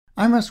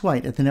I'm Russ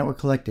White at the Network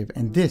Collective,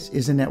 and this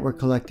is a Network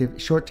Collective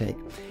Short Take.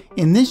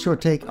 In this short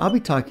take, I'll be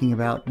talking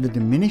about the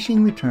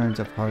diminishing returns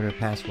of harder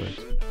passwords.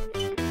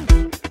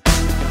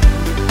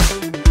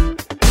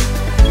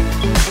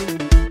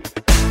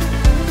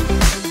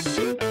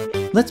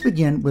 Let's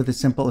begin with a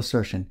simple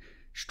assertion.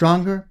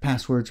 Stronger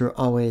passwords are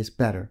always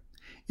better.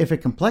 If a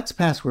complex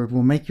password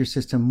will make your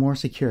system more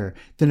secure,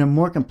 then a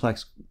more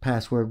complex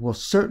password will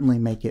certainly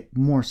make it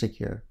more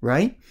secure,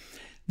 right?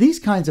 These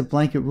kinds of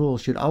blanket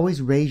rules should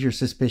always raise your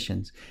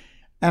suspicions.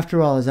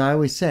 After all, as I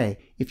always say,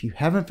 if you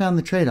haven't found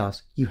the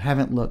trade-offs, you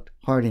haven't looked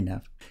hard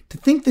enough. To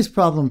think this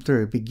problem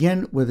through,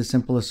 begin with a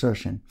simple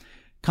assertion.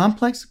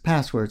 Complex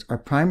passwords are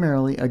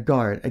primarily a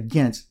guard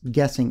against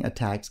guessing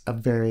attacks of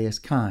various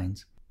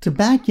kinds. To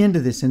back into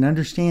this and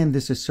understand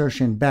this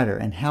assertion better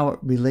and how it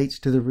relates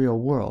to the real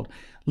world,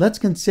 let's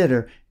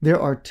consider there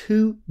are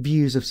two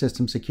views of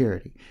system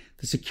security.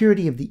 The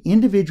security of the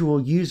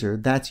individual user,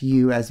 that's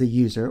you as the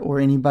user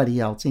or anybody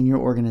else in your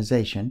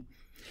organization,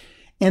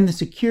 and the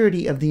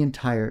security of the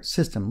entire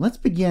system. Let's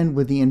begin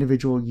with the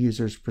individual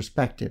user's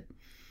perspective.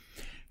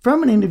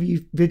 From an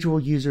individual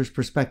user's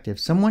perspective,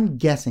 someone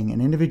guessing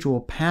an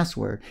individual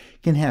password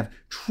can have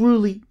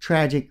truly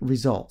tragic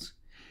results.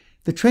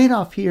 The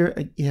trade-off here,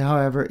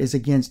 however, is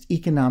against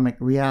economic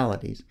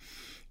realities.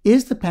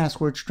 Is the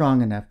password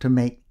strong enough to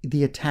make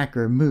the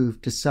attacker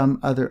move to some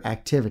other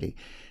activity?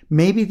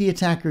 Maybe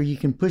you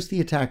can push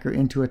the attacker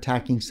into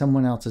attacking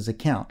someone else's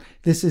account.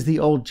 This is the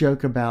old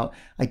joke about,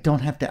 I don't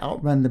have to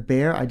outrun the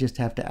bear, I just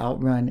have to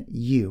outrun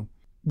you.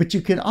 But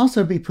you could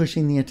also be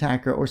pushing the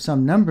attacker or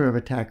some number of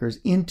attackers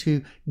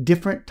into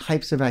different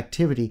types of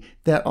activity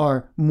that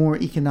are more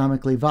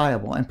economically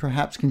viable and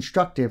perhaps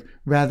constructive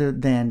rather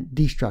than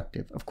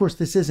destructive. Of course,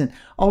 this isn't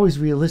always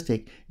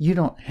realistic. You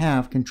don't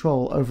have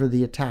control over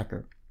the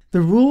attacker.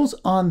 The rules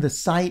on the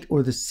site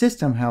or the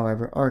system,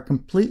 however, are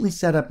completely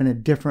set up in a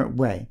different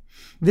way.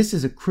 This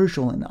is a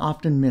crucial and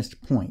often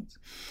missed point.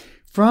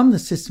 From the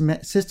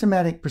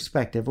systematic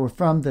perspective or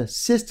from the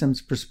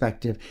system's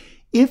perspective,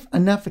 if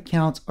enough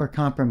accounts are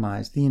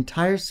compromised, the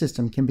entire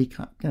system can be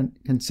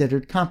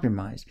considered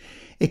compromised.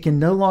 It can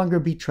no longer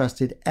be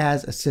trusted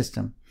as a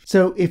system.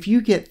 So if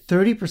you get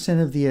 30%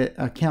 of the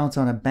accounts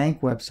on a bank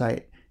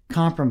website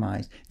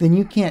compromised, then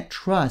you can't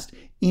trust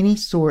any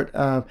sort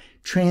of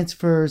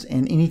transfers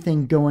and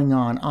anything going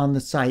on the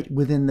site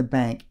within the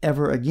bank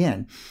ever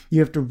again.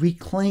 You have to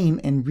reclaim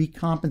and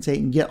recompensate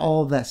and get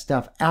all of that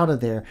stuff out of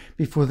there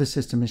before the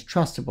system is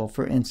trustable,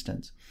 for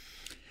instance.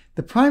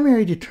 The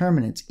primary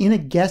determinants in a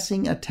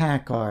guessing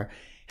attack are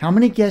how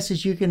many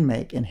guesses you can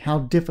make and how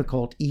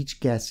difficult each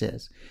guess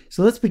is.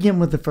 So let's begin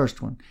with the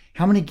first one.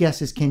 How many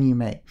guesses can you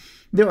make?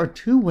 There are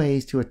two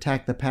ways to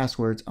attack the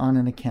passwords on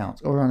an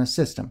account or on a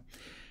system.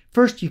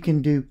 First, you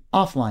can do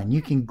offline.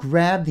 You can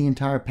grab the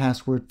entire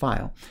password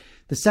file.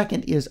 The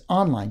second is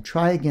online.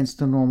 Try against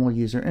the normal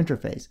user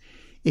interface.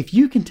 If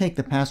you can take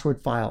the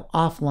password file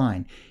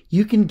offline,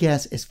 you can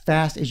guess as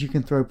fast as you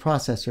can throw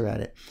processor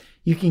at it.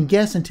 You can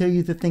guess until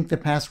you think the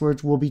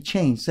passwords will be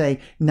changed, say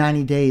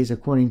 90 days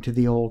according to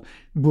the old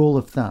rule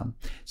of thumb.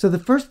 So the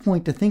first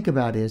point to think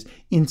about is,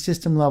 in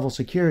system level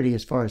security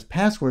as far as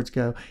passwords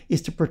go,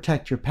 is to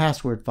protect your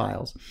password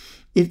files.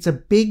 It's a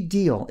big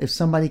deal if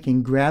somebody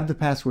can grab the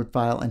password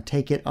file and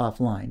take it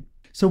offline.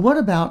 So what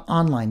about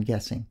online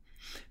guessing?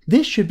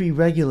 This should be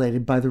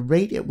regulated by the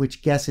rate at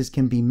which guesses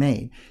can be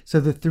made,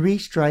 so the 3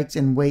 strikes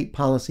and wait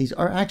policies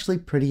are actually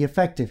pretty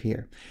effective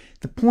here.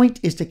 The point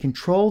is to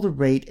control the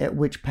rate at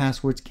which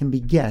passwords can be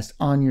guessed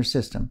on your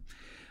system.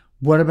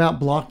 What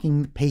about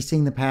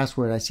pasting the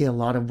password? I see a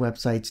lot of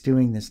websites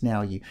doing this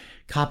now. You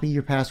copy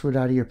your password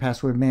out of your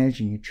password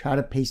manager and you try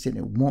to paste it and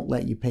it won't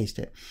let you paste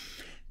it.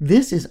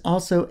 This is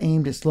also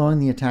aimed at slowing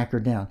the attacker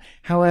down.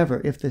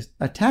 However, if the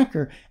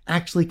attacker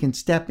actually can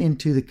step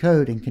into the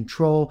code and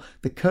control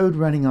the code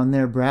running on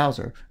their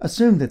browser,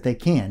 assume that they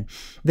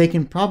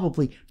can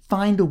probably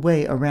find a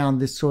way around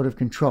this sort of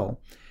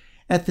control.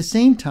 At the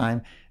same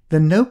time, the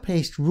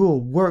no-paste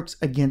rule works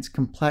against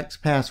complex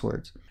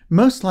passwords.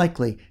 Most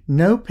likely,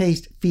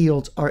 no-paste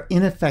fields are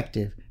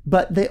ineffective,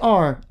 but they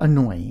are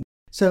annoying.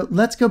 So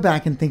let's go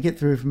back and think it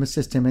through from a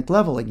systemic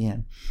level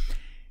again.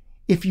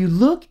 If you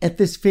look at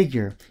this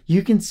figure,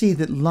 you can see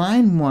that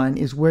line 1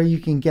 is where you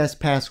can guess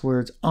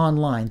passwords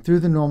online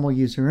through the normal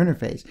user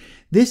interface.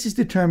 This is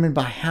determined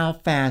by how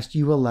fast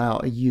you allow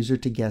a user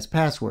to guess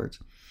passwords.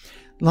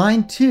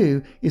 Line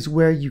 2 is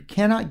where you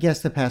cannot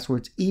guess the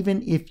passwords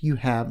even if you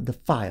have the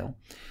file.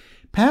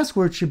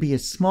 Passwords should be a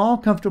small,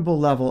 comfortable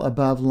level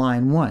above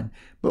line 1,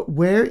 but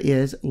where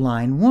is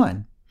line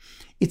 1?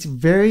 It's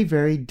very,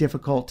 very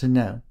difficult to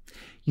know.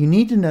 You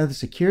need to know the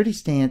security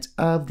stance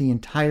of the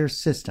entire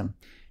system.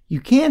 You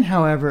can,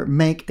 however,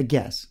 make a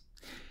guess.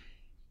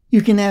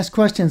 You can ask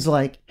questions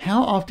like,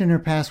 how often are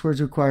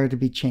passwords required to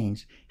be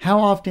changed? How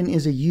often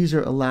is a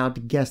user allowed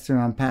to guess their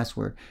own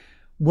password?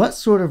 What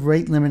sort of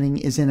rate limiting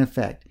is in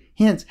effect?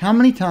 Hence, how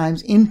many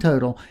times in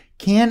total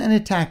can an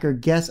attacker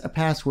guess a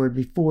password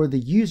before the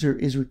user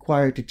is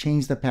required to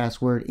change the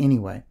password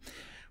anyway?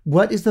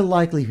 What is the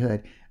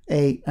likelihood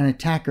an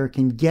attacker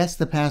can guess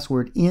the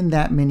password in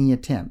that many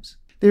attempts.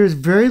 There is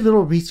very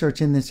little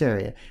research in this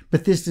area,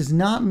 but this does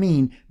not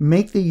mean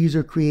make the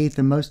user create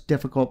the most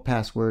difficult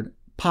password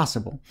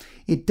possible.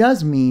 It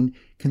does mean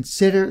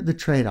consider the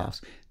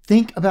trade-offs.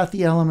 Think about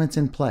the elements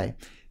in play.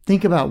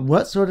 Think about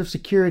what sort of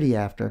security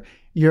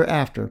you're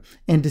after,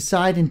 and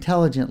decide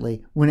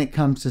intelligently when it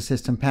comes to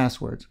system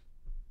passwords.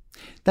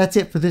 That's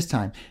it for this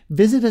time.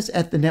 Visit us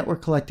at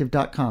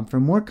thenetworkcollective.com for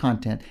more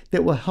content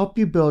that will help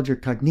you build your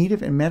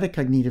cognitive and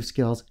metacognitive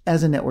skills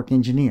as a network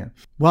engineer.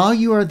 While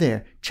you are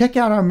there, check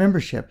out our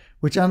membership,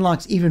 which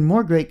unlocks even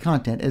more great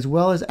content as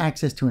well as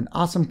access to an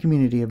awesome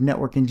community of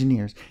network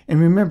engineers. And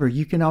remember,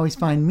 you can always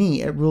find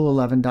me at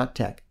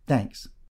rule11.tech. Thanks.